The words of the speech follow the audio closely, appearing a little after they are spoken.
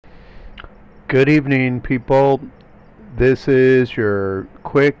Good evening, people. This is your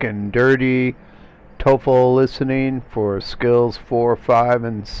quick and dirty TOEFL listening for skills 4, 5,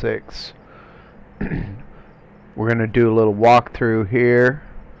 and 6. We're going to do a little walkthrough here.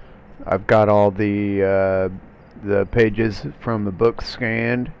 I've got all the pages from the book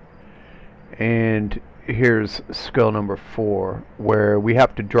scanned. And here's skill number 4, where we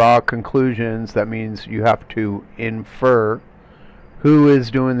have to draw conclusions. That means you have to infer who is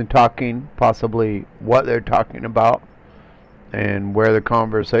doing the talking, possibly what they're talking about, and where the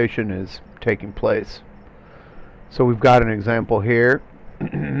conversation is taking place. So we've got an example here.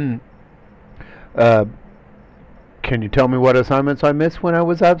 Can you tell me what assignments I missed when I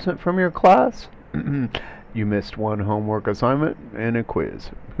was absent from your class? You missed one homework assignment and a quiz.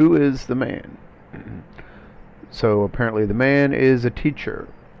 Who is the man? So apparently the man is a teacher.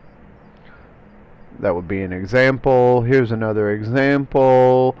 That would be an example. Here's another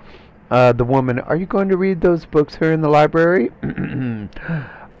example. The woman, are you going to read those books here in the library?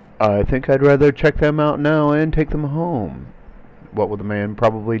 I think I'd rather check them out now and take them home. What will the man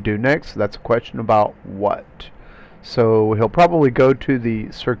probably do next? That's a question about what. So he'll probably go to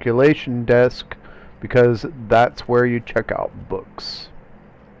the circulation desk because that's where you check out books.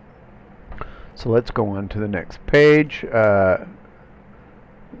 So let's go on to the next page.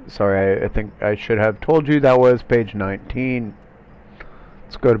 Sorry, I think I should have told you that was page 19.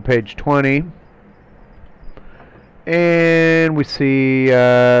 Let's go to page 20. And we see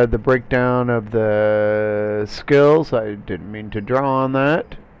the breakdown of the skills. I didn't mean to draw on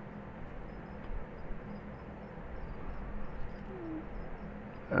that.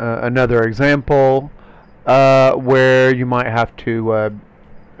 Another example where you might have to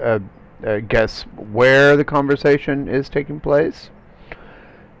guess where the conversation is taking place.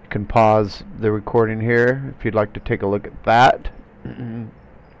 Can pause the recording here if you'd like to take a look at that.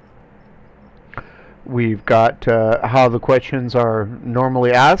 We've got how the questions are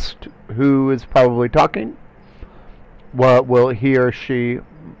normally asked, who is probably talking, what will he or she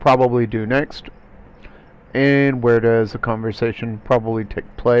probably do next, and where does the conversation probably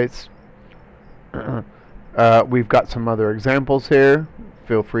take place. We've got some other examples here.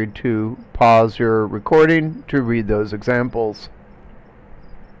 Feel free to pause your recording to read those examples.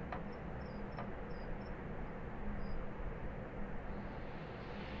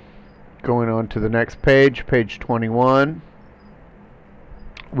 Going on to the next page, page 21.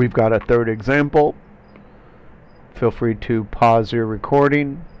 We've got a third example. Feel free to pause your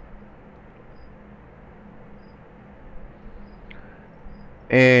recording.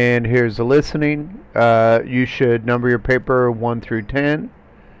 And here's the listening. You should number your paper 1 through 10,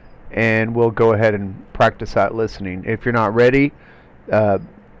 and we'll go ahead and practice that listening. If you're not ready, pause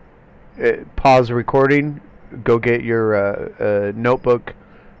the recording, go get your notebook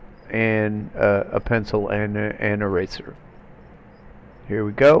and a pencil and an eraser. Here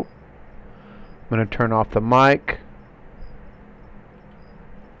we go. I'm going to turn off the mic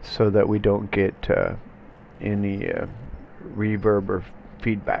so that we don't get any reverb or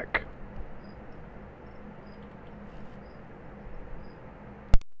feedback.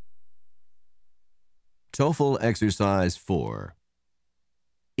 TOEFL Exercise 4.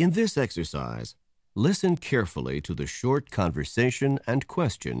 In this exercise, listen carefully to the short conversation and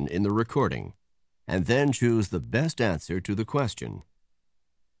question in the recording, and then choose the best answer to the question.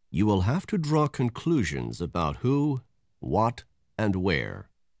 You will have to draw conclusions about who, what, and where.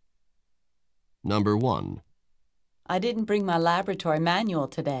 Number 1. I didn't bring my laboratory manual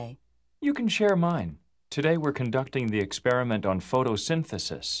today. You can share mine. Today we're conducting the experiment on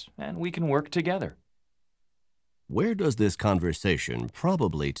photosynthesis, and we can work together. Where does this conversation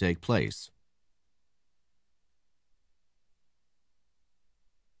probably take place?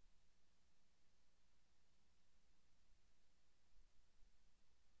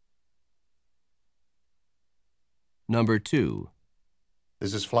 Number 2.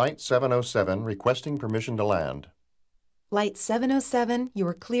 This is Flight 707 requesting permission to land. Flight 707, you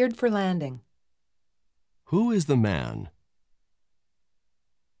are cleared for landing. Who is the man?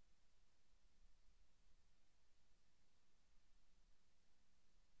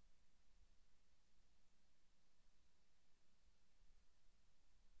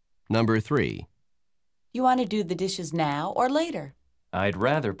 Number 3. You want to do the dishes now or later? I'd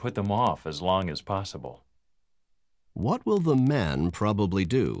rather put them off as long as possible. What will the man probably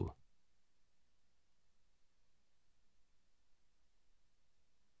do?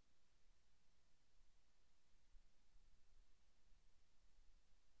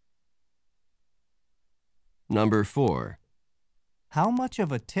 Number 4. How much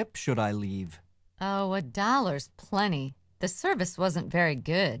of a tip should I leave? Oh, $1's plenty. The service wasn't very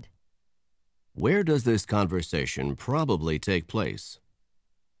good. Where does this conversation probably take place?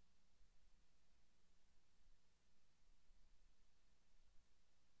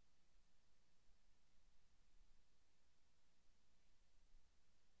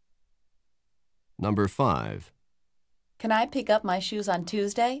 Number 5. Can I pick up my shoes on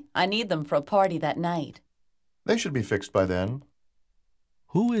Tuesday? I need them for a party that night. They should be fixed by then.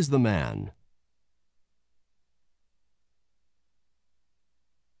 Who is the man?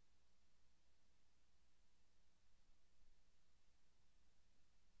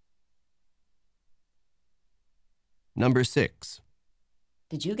 Number 6.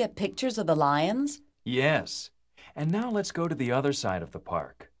 Did you get pictures of the lions? Yes. And now let's go to the other side of the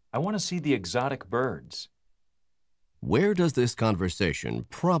park. I want to see the exotic birds. Where does this conversation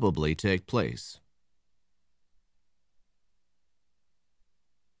probably take place?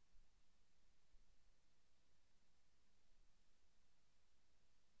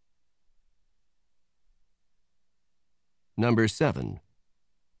 Number 7.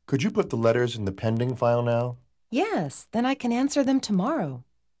 Could you put the letters in the pending file now? Yes, then I can answer them tomorrow.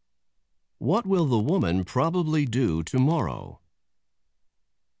 What will the woman probably do tomorrow?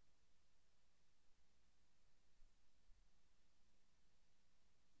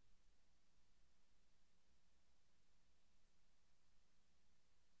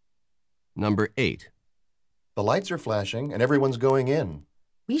 Number 8. The lights are flashing and everyone's going in.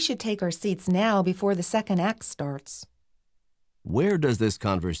 We should take our seats now before the second act starts. Where does this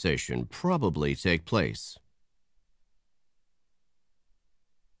conversation probably take place?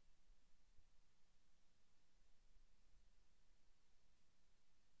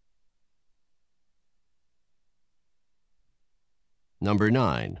 Number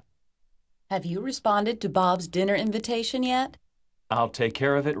 9. Have you responded to Bob's dinner invitation yet? I'll take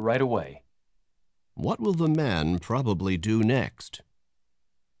care of it right away. What will the man probably do next?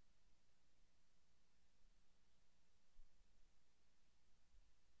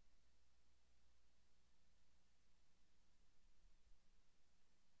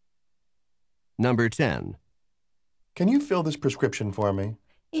 Number 10. Can you fill this prescription for me?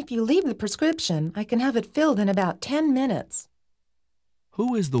 If you leave the prescription, I can have it filled in about 10 minutes.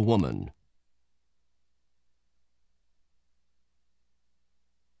 Who is the woman?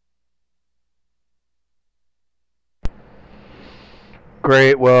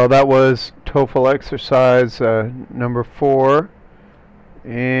 Great. Well, that was TOEFL exercise number 4.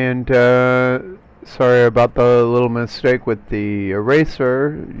 And sorry about the little mistake with the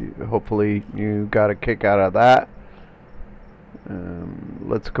eraser. Hopefully you got a kick out of that.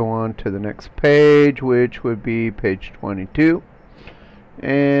 Let's go on to the next page, which would be page 22.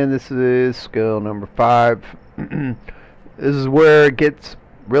 And this is skill number 5. This is where it gets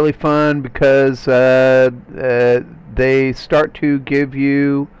really fun because they start to give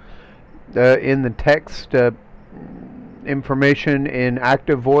you in the text information in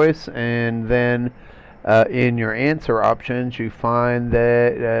active voice, and then in your answer options you find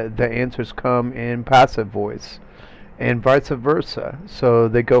that the answers come in passive voice and vice versa. So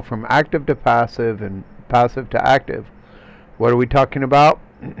they go from active to passive and passive to active. What are we talking about?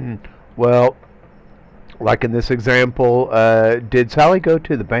 Well, like in this example, did Sally go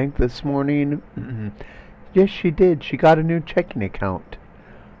to the bank this morning? Yes, she did. She got a new checking account.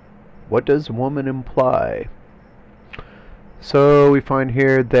 What does woman imply? So we find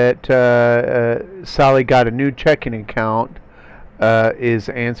here that Sally got a new checking account is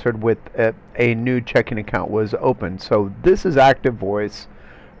answered with a new checking account was opened. So this is active voice,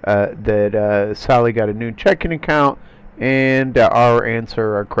 that Sally got a new checking account, and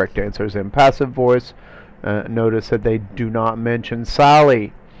our correct answer is in passive voice. Notice that they do not mention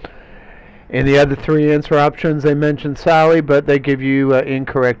Sally. In the other 3 answer options, they mention Sally, but they give you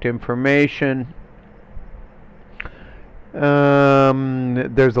incorrect information.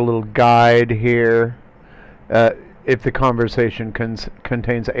 There's a little guide here. If the conversation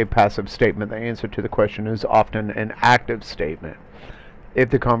contains a passive statement, the answer to the question is often an active statement. If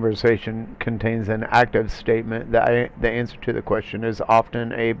the conversation contains an active statement, the answer to the question is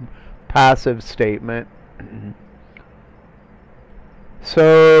often a passive statement.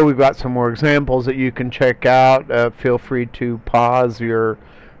 So we've got some more examples that you can check out. Feel free to pause your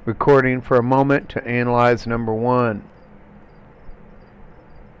recording for a moment to analyze number 1.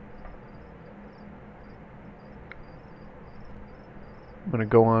 I'm going to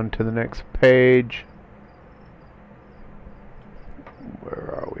go on to the next page.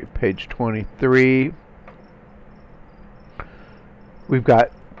 Where are we? Page 23. We've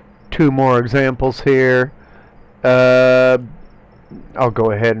got 2 more examples here. I'll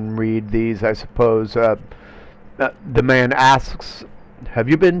go ahead and read these, I suppose. The man asks Have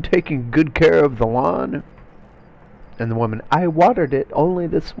you been taking good care of the lawn? And the woman, I watered it only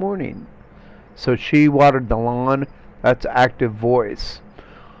this morning. So she watered the lawn. That's active voice.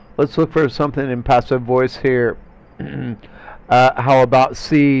 Let's look for something in passive voice here. How about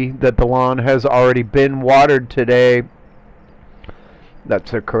C, that the lawn has already been watered today?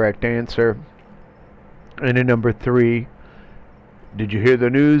 That's the correct answer. And in number 3, did you hear the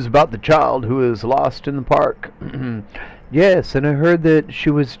news about the child who is lost in the park? Yes, and I heard that she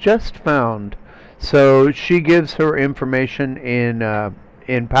was just found. So she gives her information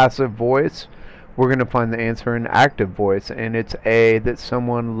in passive voice. We're going to find the answer in active voice, and it's A, that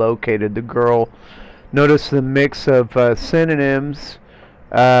someone located the girl. Notice the mix of synonyms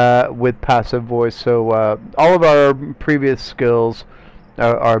with passive voice. So all of our previous skills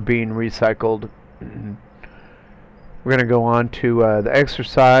are being recycled. We're going to go on to the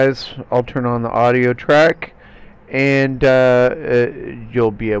exercise. I'll turn on the audio track, and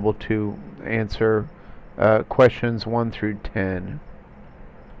you'll be able to answer questions 1 through 10.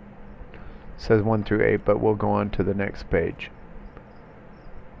 It says 1 through 8, but we'll go on to the next page.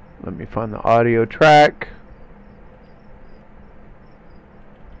 Let me find the audio track.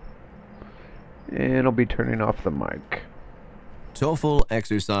 And I'll be turning off the mic. TOEFL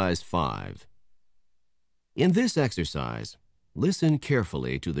Exercise 5. In this exercise, listen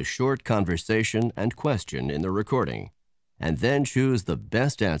carefully to the short conversation and question in the recording, and then choose the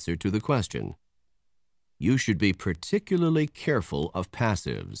best answer to the question. You should be particularly careful of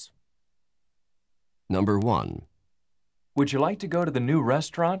passives. Number 1. Would you like to go to the new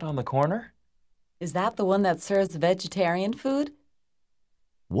restaurant on the corner? Is that the one that serves vegetarian food?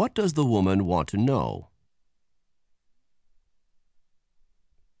 What does the woman want to know?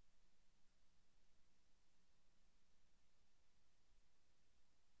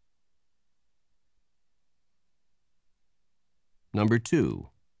 Number 2.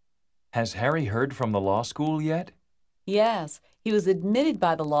 Has Harry heard from the law school yet? Yes, he was admitted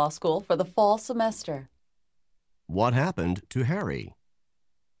by the law school for the fall semester. What happened to Harry?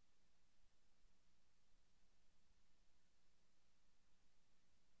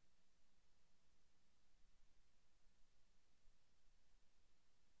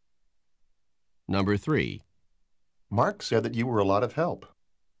 Number 3. Mark said that you were a lot of help.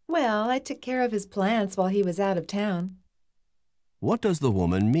 Well, I took care of his plants while he was out of town. What does the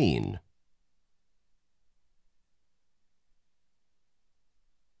woman mean?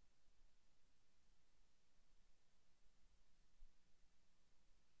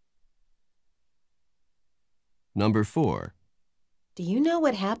 Number 4. Do you know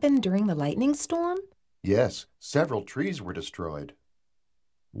what happened during the lightning storm? Yes, several trees were destroyed.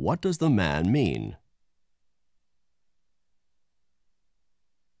 What does the man mean?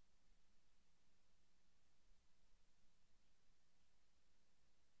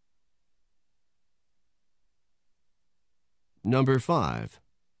 Number 5.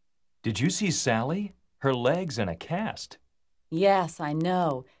 Did you see Sally? Her leg's in a cast. Yes, I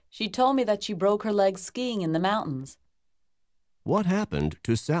know. She told me that she broke her leg skiing in the mountains. What happened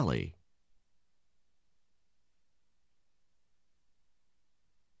to Sally?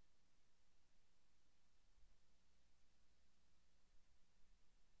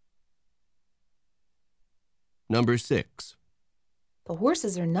 Number 6. The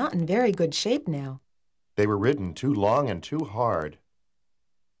horses are not in very good shape now. They were ridden too long and too hard.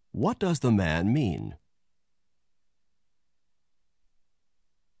 What does the man mean?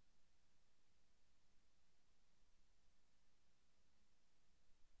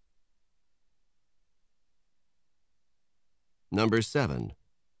 Number 7.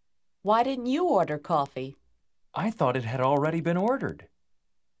 Why didn't you order coffee? I thought it had already been ordered.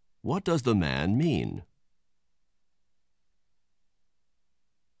 What does the man mean?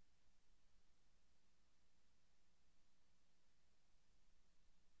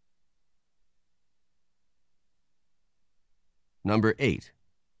 Number 8.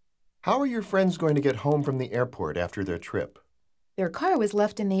 How are your friends going to get home from the airport after their trip? Their car was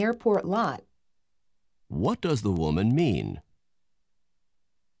left in the airport lot. What does the woman mean?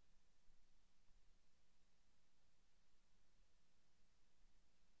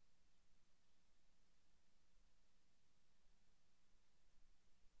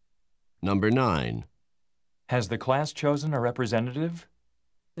 Number 9. Has the class chosen a representative?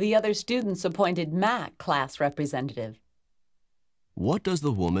 The other students appointed Matt class representative. What does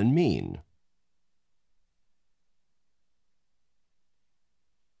the woman mean?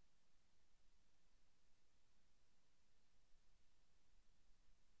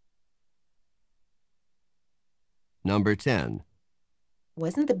 Number 10.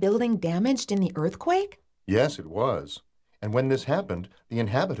 Wasn't the building damaged in the earthquake? Yes, it was. And when this happened, the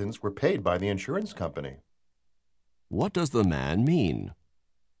inhabitants were paid by the insurance company. What does the man mean?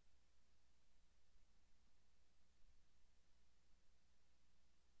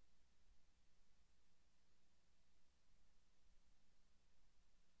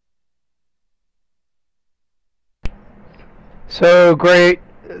 So great.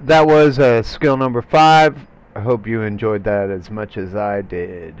 That was skill number 5. I hope you enjoyed that as much as I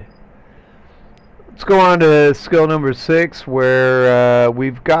did. Let's go on to skill number 6, where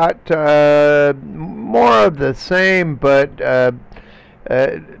we've got more of the same, but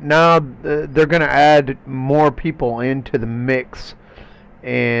now they're going to add more people into the mix.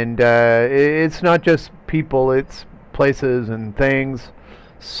 And it's not just people, it's places and things.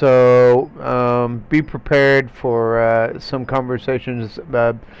 So be prepared for some conversations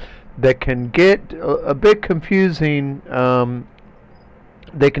that can get a bit confusing.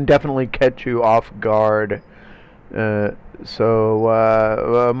 They can definitely catch you off guard.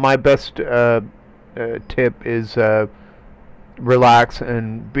 So my best tip is relax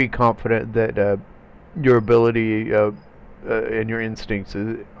and be confident that your ability and your instincts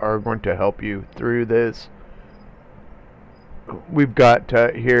are going to help you through this. We've got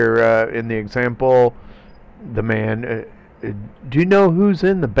here in the example, the man, do you know who's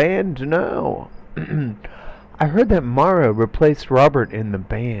in the band now? I heard that Mara replaced Robert in the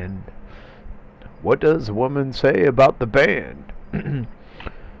band. What does the woman say about the band?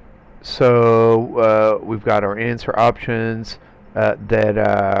 So we've got our answer options,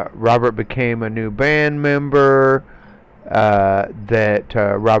 that Robert became a new band member, that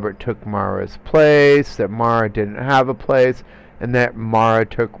Robert took Mara's place, that Mara didn't have a place, and that Mara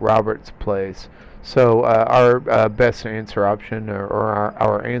took Robert's place. So our best answer option, or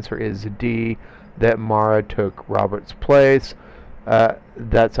our answer is D, that Mara took Robert's place.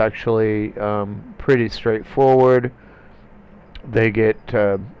 That's actually pretty straightforward. They get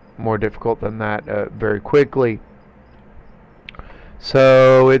more difficult than that very quickly.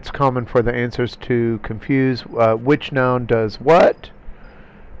 So it's common for the answers to confuse which noun does what.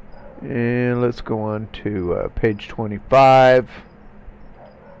 And let's go on to page 25.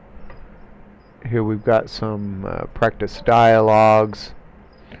 Here we've got some practice dialogues,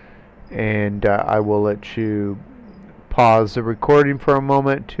 and I will let you pause the recording for a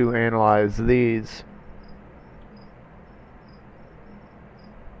moment to analyze these.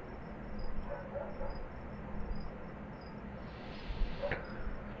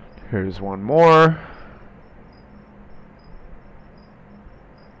 Here's one more.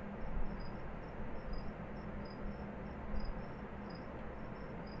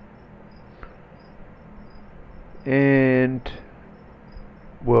 And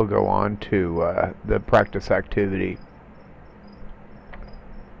we'll go on to the practice activity.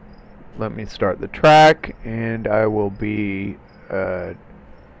 Let me start the track, and I will be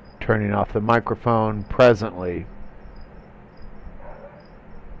turning off the microphone presently.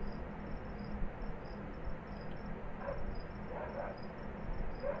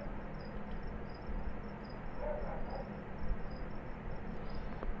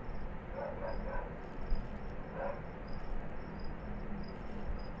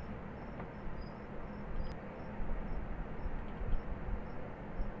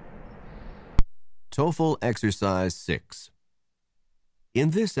 TOEFL Exercise 6. In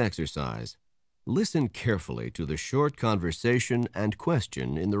this exercise, listen carefully to the short conversation and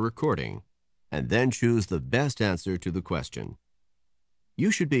question in the recording, and then choose the best answer to the question.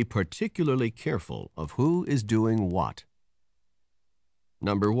 You should be particularly careful of who is doing what.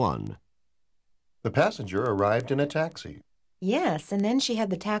 Number 1. The passenger arrived in a taxi. Yes, and then she had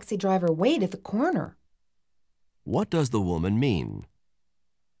the taxi driver wait at the corner. What does the woman mean?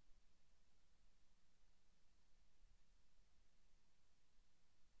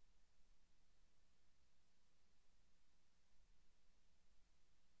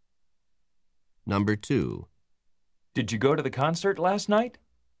 Number 2. Did you go to the concert last night?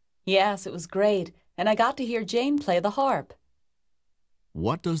 Yes, it was great, and I got to hear Jane play the harp.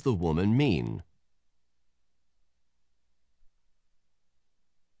 What does the woman mean?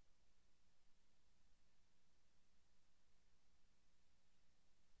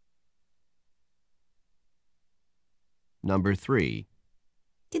 Number 3.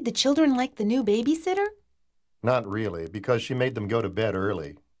 Did the children like the new babysitter? Not really, because she made them go to bed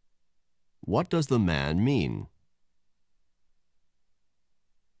early. What does the man mean?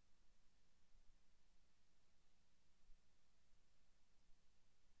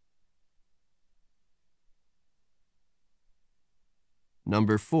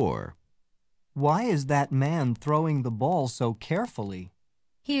 Number 4. Why is that man throwing the ball so carefully?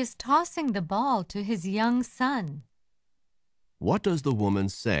 He is tossing the ball to his young son. What does the woman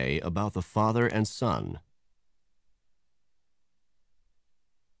say about the father and son?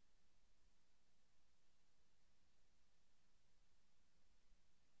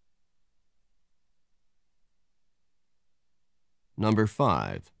 Number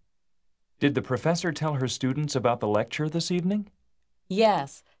 5. Did the professor tell her students about the lecture this evening?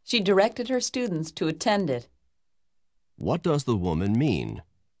 Yes, she directed her students to attend it. What does the woman mean?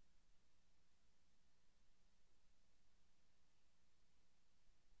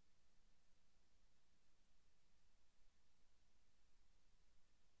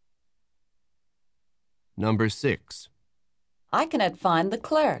 Number 6. I cannot find the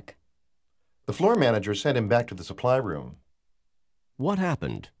clerk. The floor manager sent him back to the supply room. What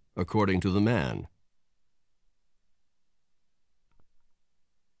happened, according to the man?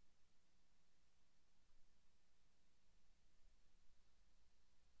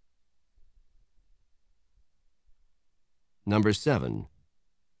 Number 7.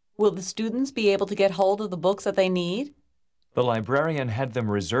 Will the students be able to get hold of the books that they need? The librarian had them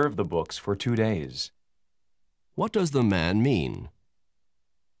reserve the books for 2 days. What does the man mean?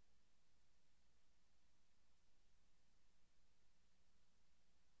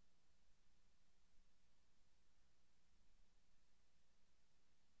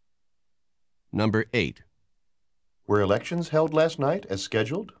 Number 8. Were elections held last night as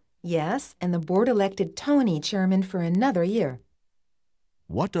scheduled? Yes, and the board elected Tony chairman for another year.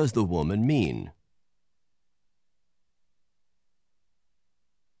 What does the woman mean?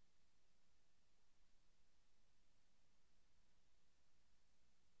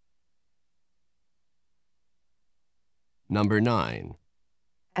 Number 9.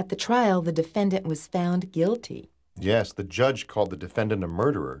 At the trial, the defendant was found guilty. Yes, the judge called the defendant a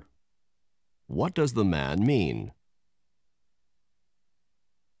murderer. What does the man mean?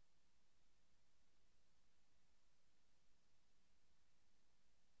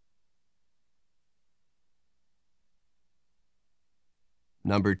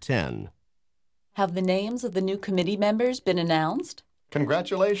 Number 10. Have the names of the new committee members been announced?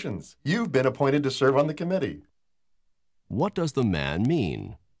 Congratulations! You've been appointed to serve on the committee. What does the man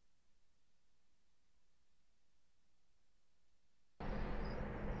mean?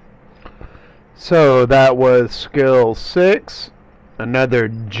 So that was skill 6, another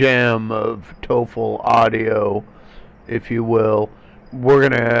gem of TOEFL audio, if you will. We're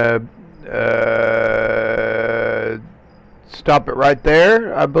going to stop it right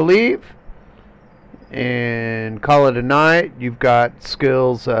there, I believe, and call it a night. You've got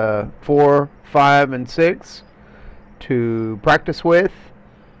skills 4, 5, and 6 to practice with.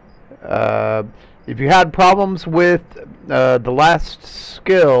 If you had problems with the last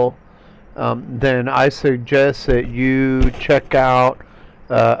skill, then I suggest that you check out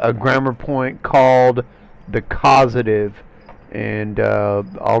a grammar point called the causative, and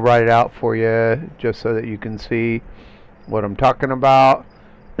I'll write it out for you just so that you can see what I'm talking about.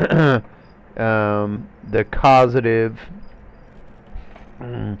 The causative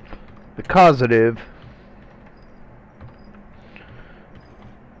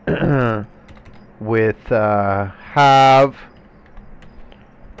with have,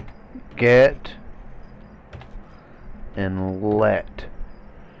 get, and let.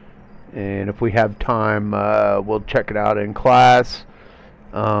 And if we have time, we'll check it out in class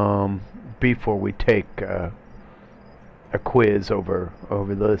before we take a quiz over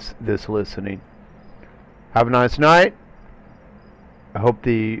this listening. Have a nice night. I hope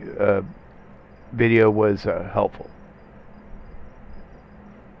the video was helpful.